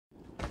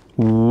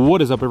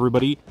What is up,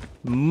 everybody?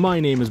 My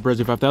name is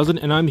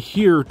Brezzy5000 and I'm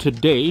here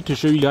today to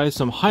show you guys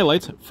some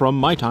highlights from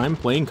my time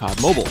playing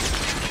COD Mobile.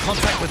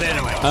 Contact with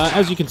enemy.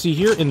 As you can see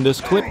here in this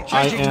clip,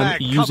 I am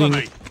using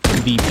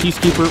the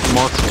Peacekeeper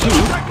Mark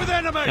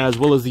II as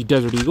well as the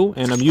Desert Eagle,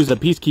 and I'm using the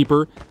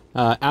Peacekeeper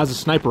as a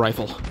sniper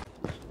rifle.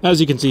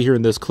 As you can see here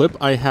in this clip,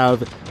 I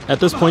have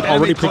at this point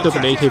already picked up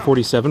an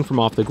AK-47 from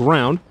off the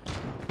ground.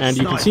 And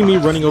you can see me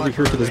running over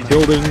here to this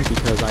building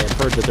because I have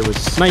heard that there was a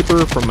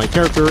sniper from my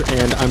character,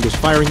 and I'm just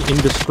firing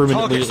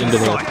indiscriminately into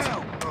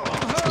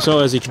the... So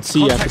as you can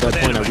see, after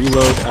that point I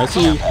reload, I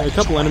see a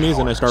couple enemies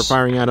and I start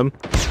firing at them.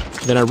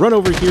 Then I run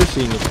over here,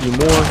 seeing a few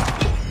more,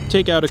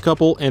 take out a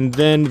couple, and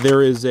then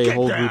there is a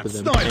whole group of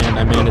them. And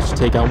I manage to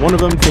take out one of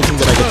them, thinking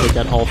that I could take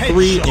out all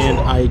three, and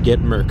I get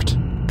murked.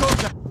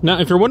 Now,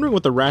 if you're wondering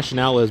what the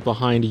rationale is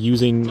behind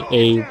using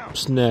a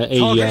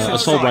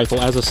assault rifle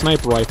as a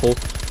sniper rifle,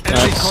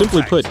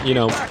 simply put, you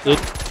know, it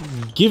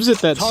gives it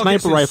that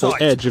sniper rifle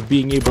edge of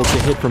being able to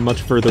hit from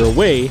much further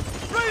away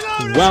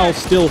while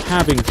still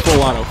having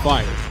full auto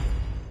fire.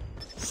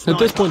 At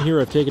this point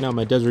here, I've taken out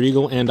my Desert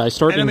Eagle and I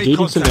start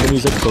engaging some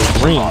enemies at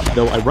close range,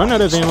 though I run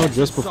out of ammo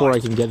just before I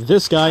can get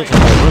this guy, and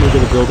I run into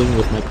the building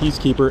with my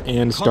Peacekeeper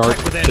and start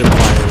hip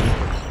firing.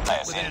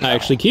 I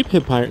actually keep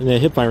hip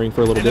firing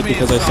for a little bit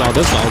because I saw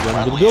this guy run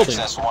into the building.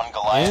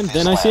 And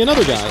then I see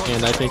another guy,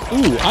 and I think,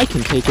 ooh, I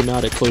can take him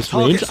out at close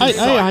range.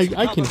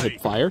 I can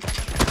hip fire.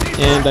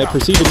 And I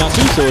proceed to not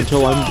do so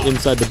until I'm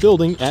inside the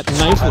building at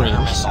knife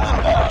range.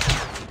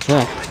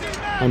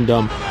 I'm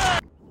dumb.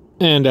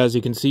 And as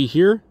you can see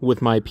here,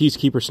 with my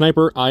Peacekeeper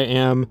Sniper, I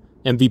am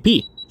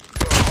MVP.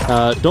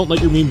 Don't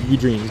let your memes be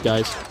dreams,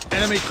 guys.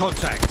 Enemy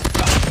contact.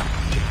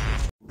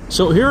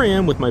 So here I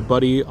am with my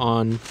buddy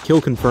on kill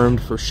confirmed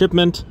for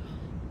shipment,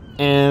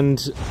 and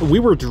we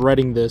were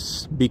dreading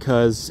this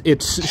because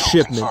it's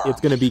shipment. It's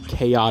going to be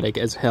chaotic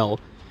as hell.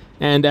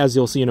 And as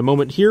you'll see in a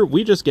moment here,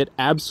 we just get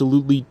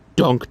absolutely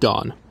dunked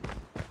on.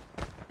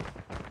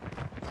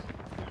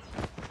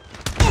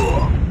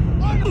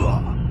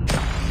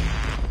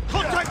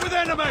 Contact with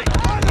enemy!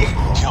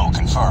 Kill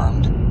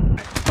confirmed.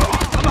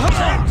 I'm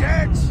hurt,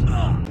 Jax!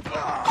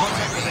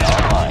 Contact with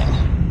enemy.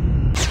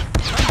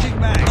 Changing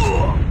mag.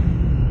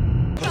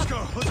 Let's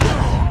go, let's go!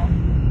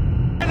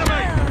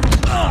 Enemy!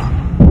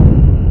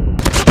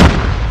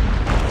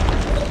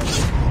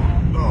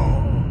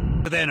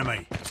 With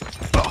enemy.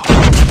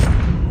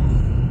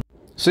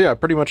 So yeah,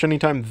 pretty much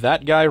anytime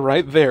that guy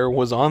right there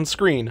was on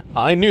screen,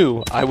 I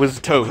knew I was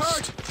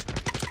toast.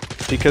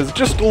 Because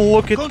just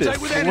look at this.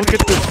 Look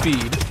at the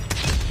speed.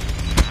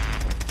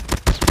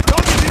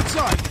 Target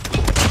inside!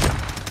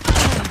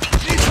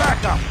 Need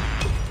backup!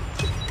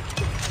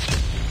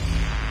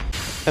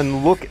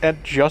 And look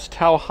at just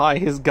how high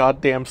his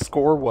goddamn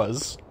score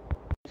was.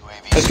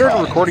 I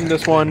started recording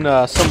this one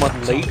somewhat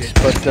late,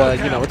 but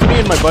you know, it's me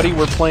and my buddy.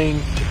 We're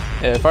playing,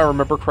 if I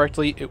remember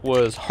correctly, it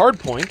was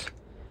Hardpoint,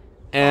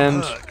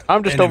 and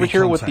I'm just over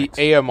here with the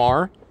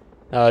AMR,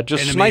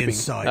 just sniping.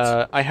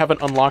 I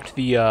haven't unlocked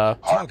the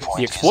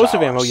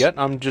explosive ammo yet.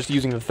 I'm just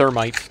using the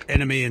thermites.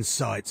 Enemy in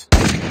sight.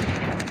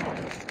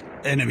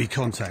 Enemy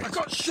contact. I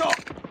got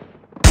shot!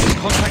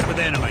 Contact with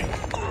enemy.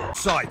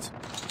 Sight.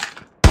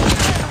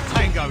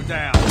 Tango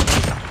down.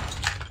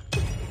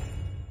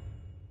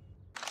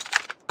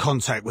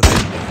 Contact with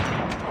enemy.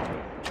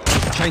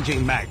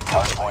 Changing mag.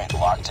 Hardpoint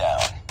locked down.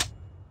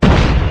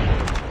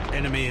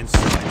 Enemy in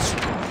sight.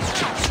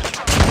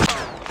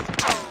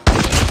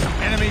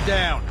 Enemy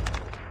down.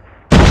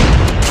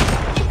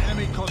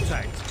 Enemy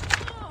contact.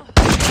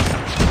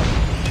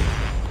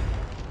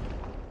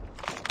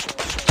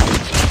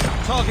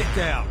 Target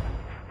down.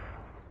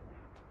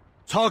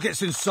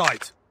 Target's in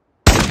sight.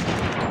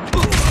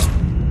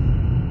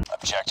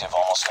 Objective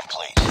almost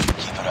complete.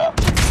 Keep it up.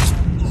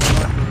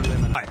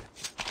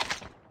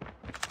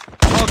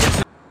 Target's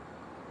in...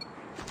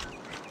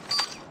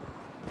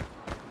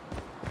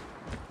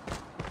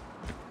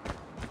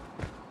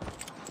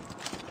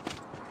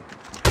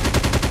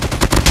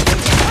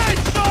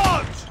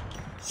 Headshot!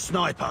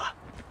 Sniper.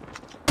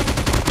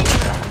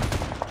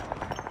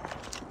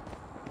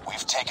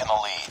 We've taken the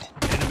lead.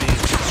 Enemy in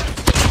sight.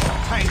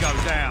 Tango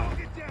down.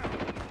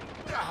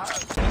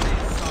 Enemy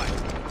in sight.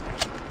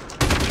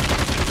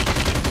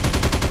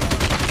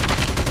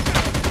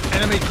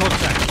 Enemy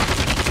contact.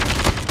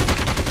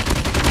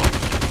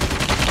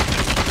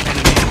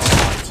 Enemy in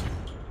sight.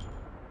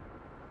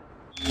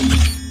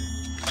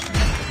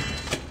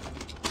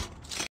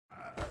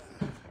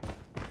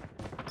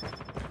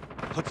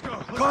 Let's go.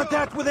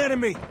 Contact with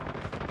enemy.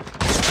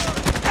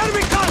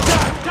 Enemy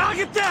contact.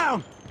 Target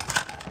down.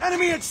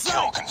 Enemy in sight.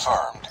 Kill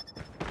confirmed.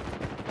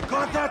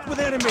 Contact with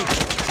enemy.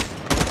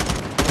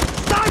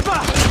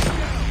 Sniper.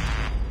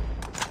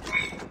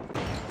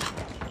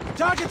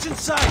 Target's in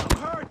sight.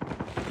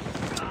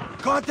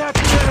 Contact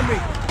with enemy!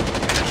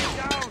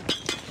 Down!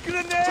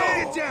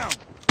 Grenade! Down!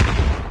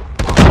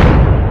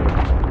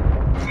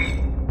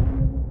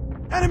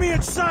 Enemy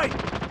in sight!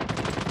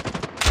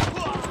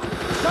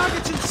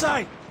 Target's in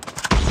sight!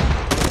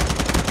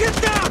 Get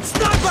down,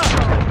 sniper!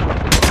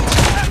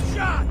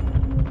 Headshot!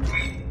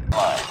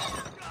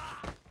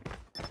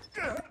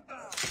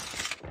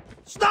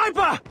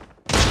 Sniper!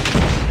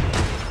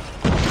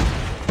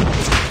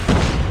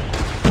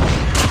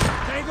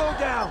 Tango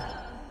down.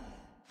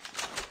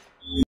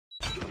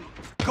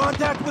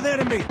 Contact with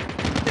enemy.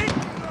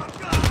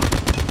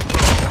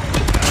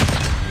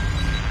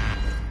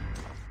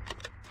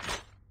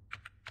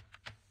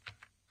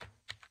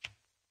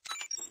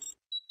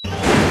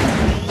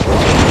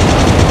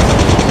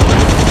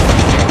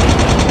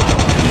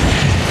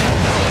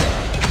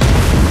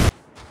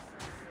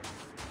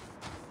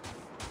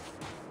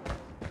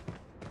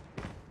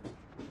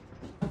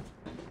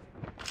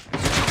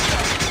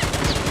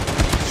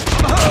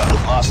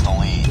 Lost the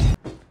lead.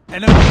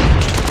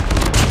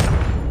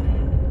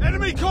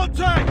 Enemy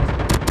contact!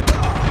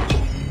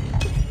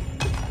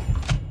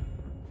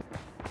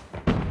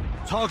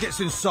 Targets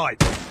in sight.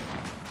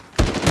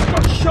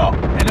 Got shot!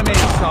 Enemy in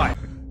sight.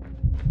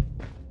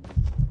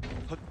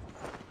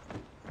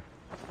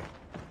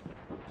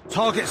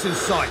 Targets in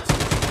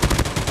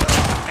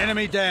sight.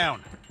 Enemy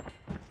down.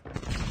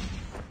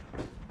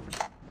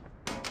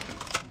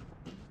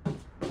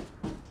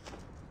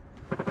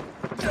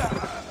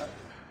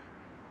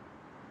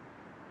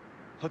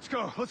 Let's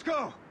go, let's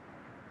go!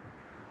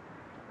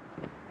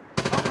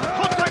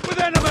 Contact with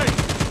enemy!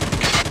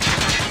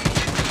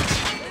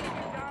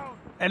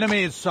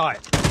 Enemy in sight.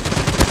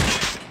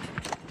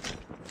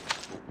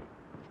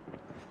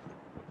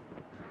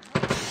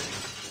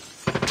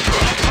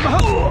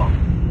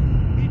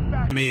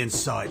 Enemy in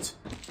sight.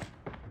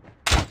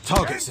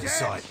 Target's in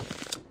sight.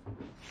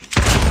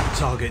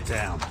 Target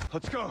down.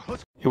 Let's go,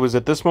 let's It was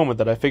at this moment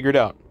that I figured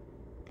out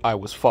I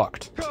was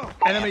fucked. go!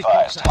 Be Enemy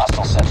advised, contact.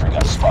 hostile sentry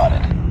gun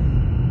spotted.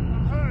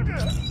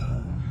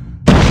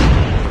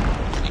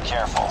 Be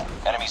careful.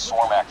 Enemy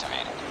swarm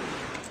activated.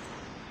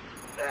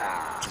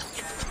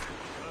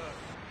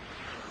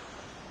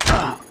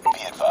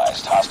 Be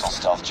advised, hostile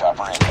stealth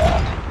chopper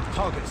inbound.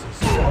 Targets in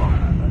sight.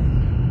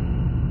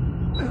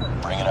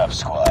 Bring it up,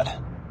 squad.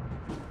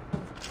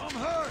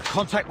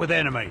 Contact with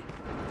enemy.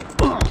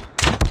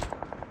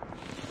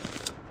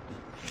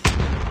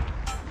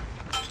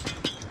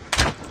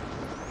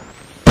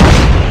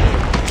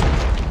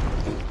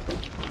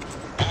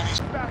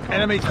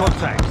 Enemy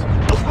contact.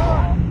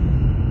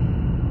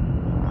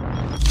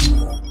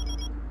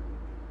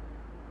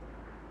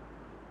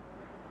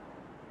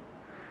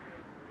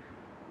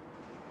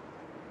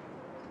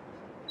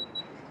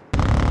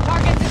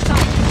 Targets in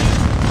sight.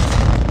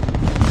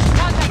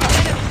 Contact with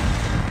enemy.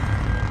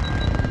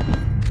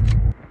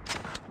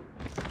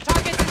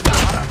 Targets in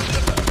sight.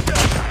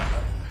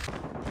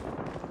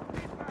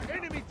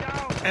 Enemy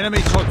down.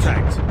 Enemy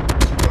contact.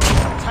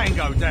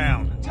 Tango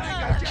down.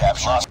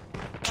 Capture.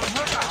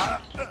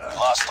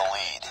 Lost the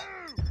lead.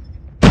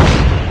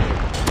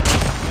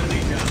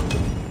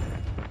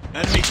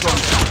 Enemy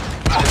contact.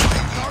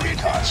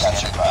 Recon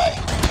captured by.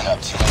 Recon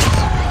up to.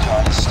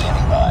 Recon is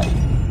standing by.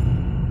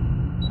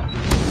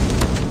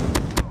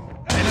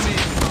 Enemy in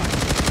sight.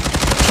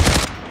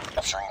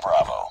 Capturing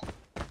Bravo.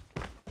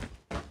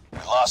 We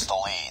lost the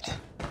lead.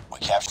 We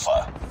captured Fa.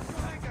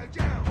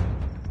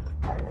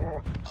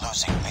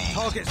 Losing B.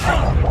 Targets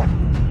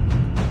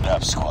Get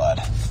up, squad.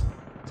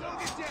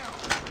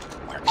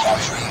 We're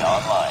capturing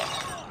online.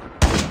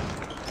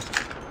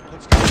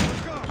 Let's go,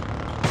 let's go.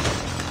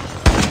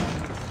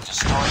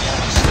 Destroy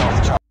enemy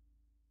stealth chopper.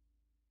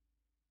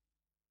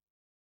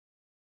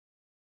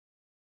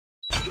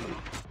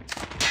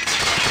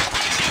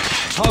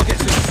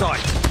 Targets in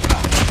sight.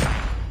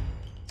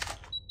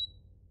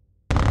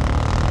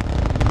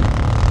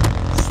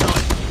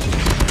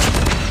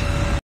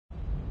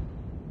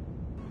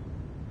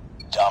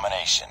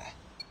 Domination.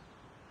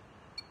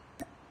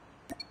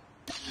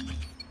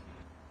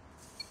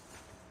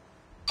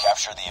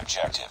 Capture the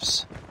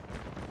objectives.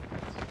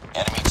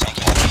 Enemy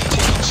taking B,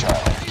 taking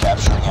Charlie.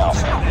 Capturing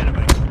Alpha.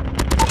 Enemy.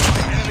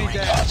 Enemy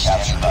Recon down.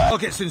 captured by.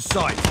 Targets in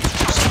sight.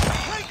 Losing B.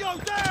 Tango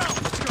down.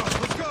 Let's go,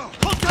 let's go.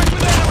 Contact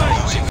with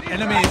enemy.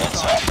 Enemy in Heads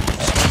sight. up.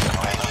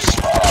 Enemy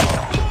losing Bravo.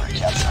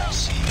 Capturing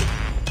C.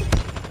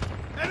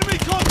 Enemy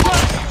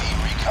contact. UAV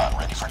recon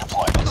ready for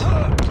deployment.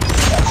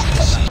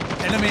 Capturing C.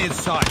 Enemy in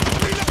sight.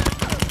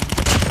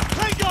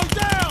 Tango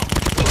down.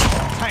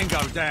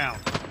 Tango down.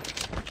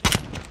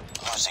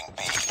 Losing B.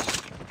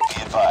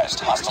 Be advised,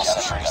 hostile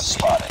sentry gun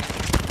spotted.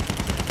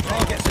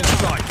 Targets in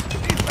sight.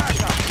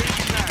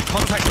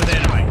 Contact with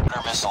enemy.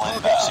 Predator missile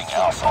inbound. Losing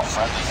Alpha.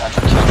 Friendly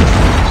hunter killer.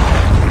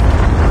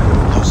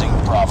 Losing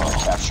Bravo.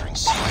 Capturing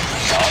C.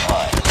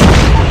 Online.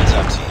 Heads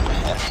up, team.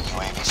 Enemy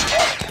UAV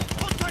spotted.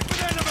 Contact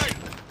with enemy.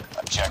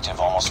 Objective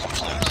almost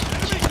complete.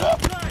 Keep it up.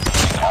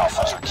 Losing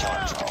Alpha.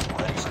 Killer drone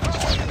ready for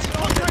deployment.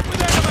 Contact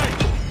with enemy.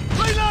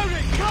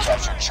 Reloading.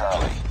 Captured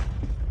Charlie.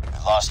 We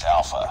lost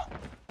Alpha.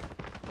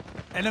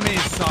 Enemy in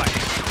sight.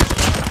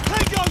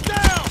 Tango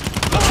down.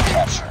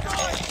 Captured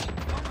A.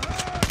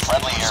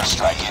 Friendly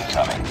airstrike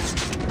incoming.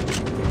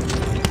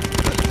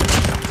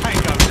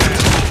 Tango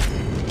down.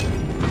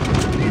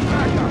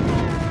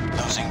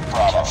 Losing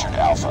Bravo. Captured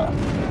Alpha.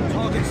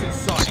 Targets in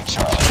Losing sight.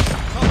 Charlie.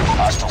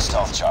 Hostile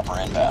stealth chopper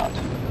inbound.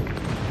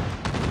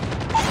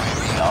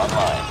 UAV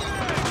online.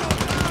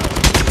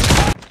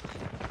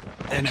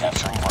 enemy.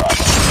 capturing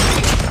Bravo.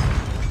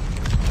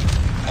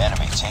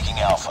 Enemy taking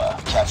Alpha.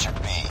 Captured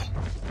B.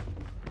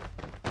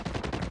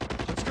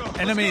 Let's go.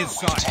 Enemy in We've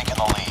sight. taken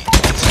the lead.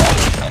 Heads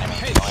up. Enemy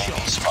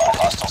UAV spot.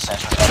 Hostile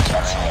sentry gun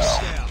capturing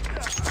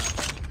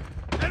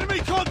A. Enemy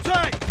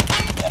contact.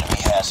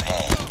 Enemy has A.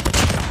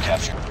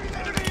 Captured.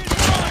 Enemy in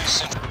Enemy sight.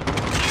 sentry.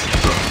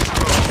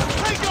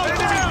 Tango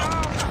down.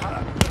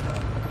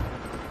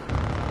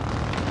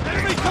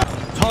 Enemy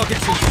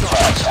targets in sight.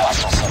 Flags.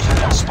 Hostile sentry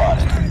gun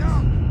spotted.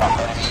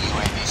 Enemy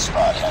UAV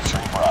spot.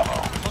 Capturing Bravo.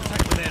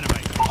 Contact with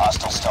enemy.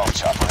 Hostile stealth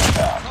chopper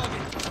inbound.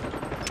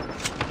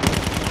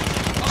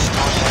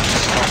 Destroy enemy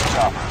stealth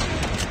chopper.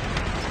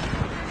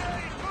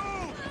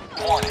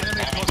 Warning.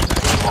 Enemy nuke has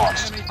been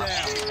launched.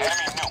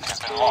 Enemy nuke has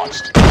been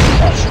launched.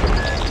 Captured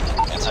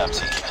A. It's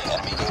empty.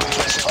 Enemy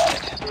UAV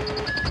spotted.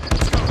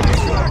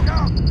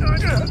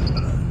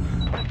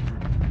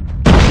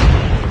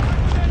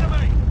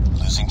 Enemy.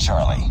 Losing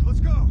Charlie. Let's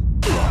go.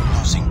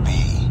 Losing B.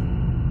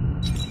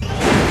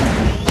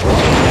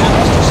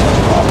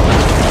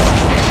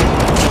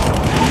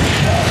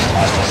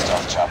 Hostile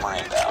stealth chopper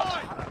inbound.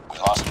 We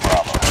lost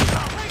Bravo.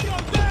 Tango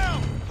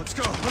down. Let's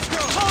go. Let's go.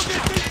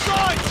 Targets in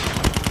sight.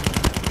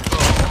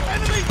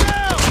 Enemy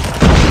down.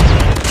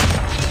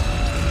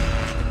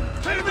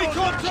 Enemy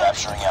contact.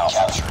 Capturing Alpha.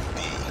 Capturing B.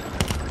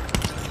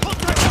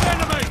 Contact with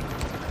enemy.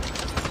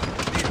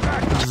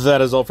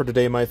 That is all for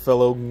today, my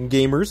fellow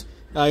gamers.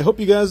 I hope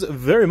you guys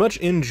very much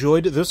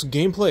enjoyed this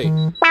gameplay.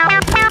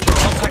 Contact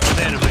with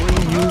enemy.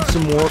 Bring you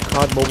some more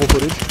COD Mobile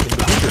footage in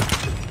the future.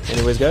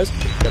 Anyways, guys,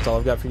 that's all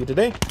I've got for you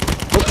today.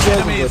 Hope you guys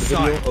Enemy enjoyed the in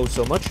video sight. oh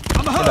so much,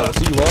 I'm and I will hurt.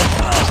 see you all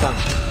next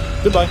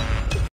time. Goodbye.